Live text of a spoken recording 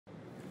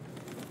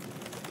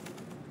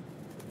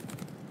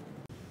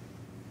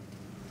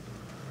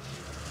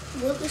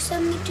Will they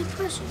send me to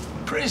prison?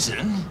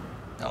 Prison?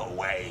 No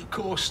way, of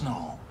course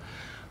not.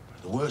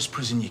 The worst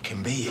prison you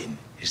can be in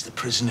is the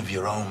prison of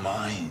your own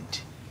mind.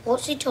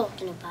 What's he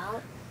talking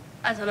about?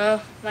 I don't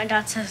know. My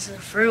dad says it's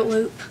a Fruit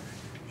Loop.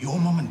 Your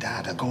mum and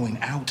dad are going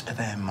out of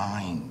their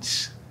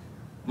minds.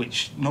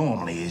 Which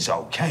normally is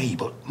okay,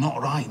 but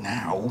not right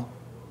now.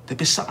 They're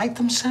beside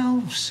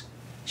themselves.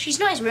 She's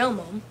not his real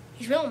mum.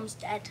 His real mum's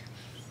dead.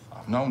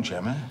 I've known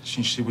Gemma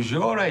since she was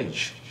your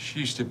age. She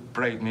used to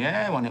braid my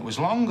hair when it was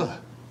longer.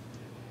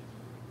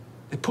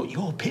 They put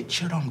your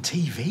picture on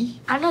TV.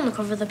 And on the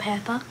cover of the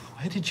paper.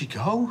 Where did you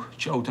go,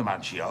 Joe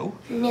DiMaggio?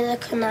 Near the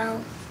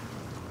canal.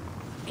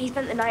 He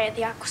spent the night at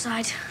the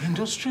Aquaside. The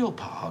industrial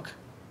park?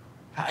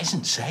 That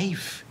isn't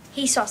safe.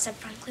 He saw St.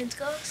 Franklin's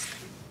ghost.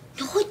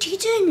 No, I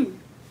didn't.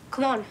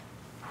 Come on.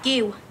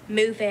 You,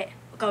 move it.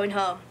 We're going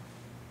home.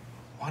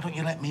 Why don't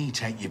you let me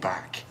take you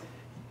back?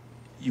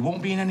 You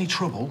won't be in any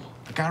trouble.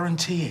 I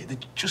guarantee it. They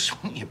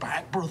just want you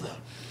back, brother.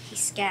 He's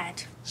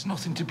scared. There's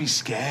nothing to be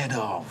scared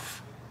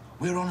of.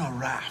 We're on a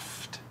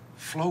raft,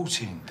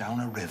 floating down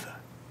a river.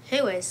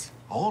 Who is?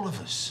 All of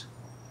us.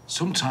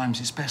 Sometimes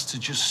it's best to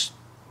just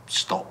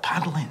stop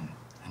paddling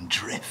and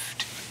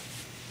drift.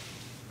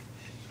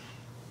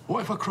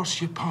 What if I cross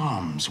your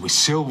palms with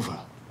silver?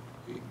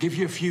 Give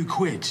you a few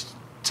quid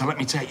to let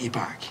me take you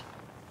back.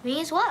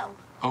 Me as well?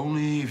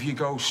 Only if you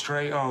go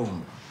straight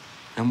home.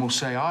 Then we'll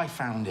say I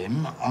found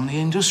him on the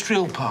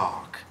industrial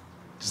park.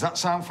 Does that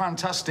sound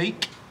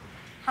fantastic?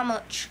 How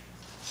much?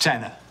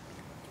 Tenner.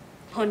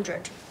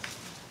 100.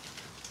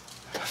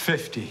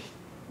 50.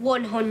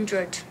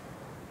 100.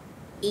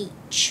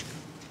 Each.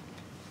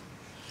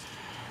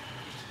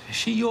 Is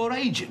she your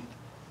agent?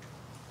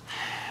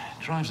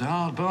 Drives a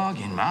hard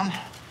bargain, man.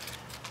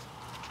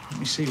 Let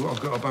me see what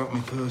I've got about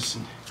my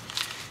person.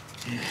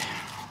 Yeah.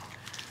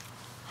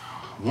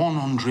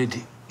 100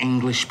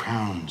 English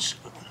pounds.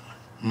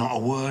 Not a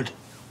word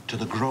to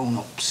the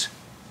grown-ups.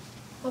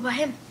 What about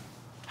him?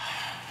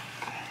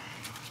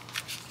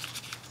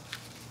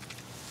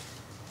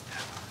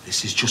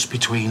 This is just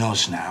between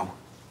us now.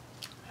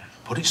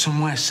 Put it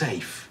somewhere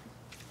safe.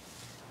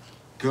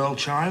 Girl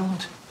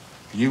child,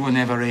 you were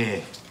never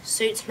here.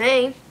 Suits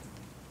me.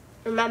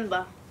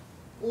 Remember,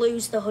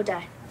 lose the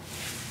hoodie.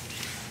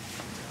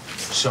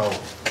 So,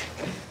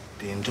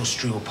 the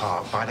industrial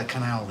park by the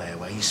canal there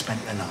where you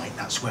spent the night,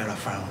 that's where I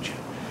found you.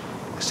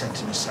 I said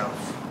to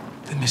myself,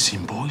 the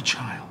missing boy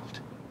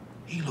child.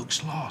 He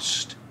looks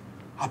lost.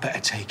 I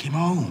better take him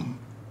home.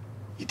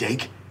 You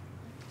dig?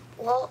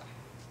 What?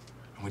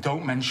 And we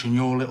don't mention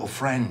your little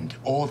friend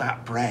or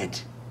that bread.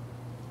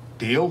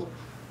 Deal?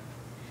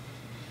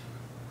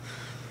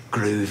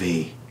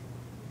 Groovy.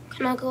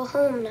 Can I go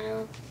home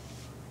now?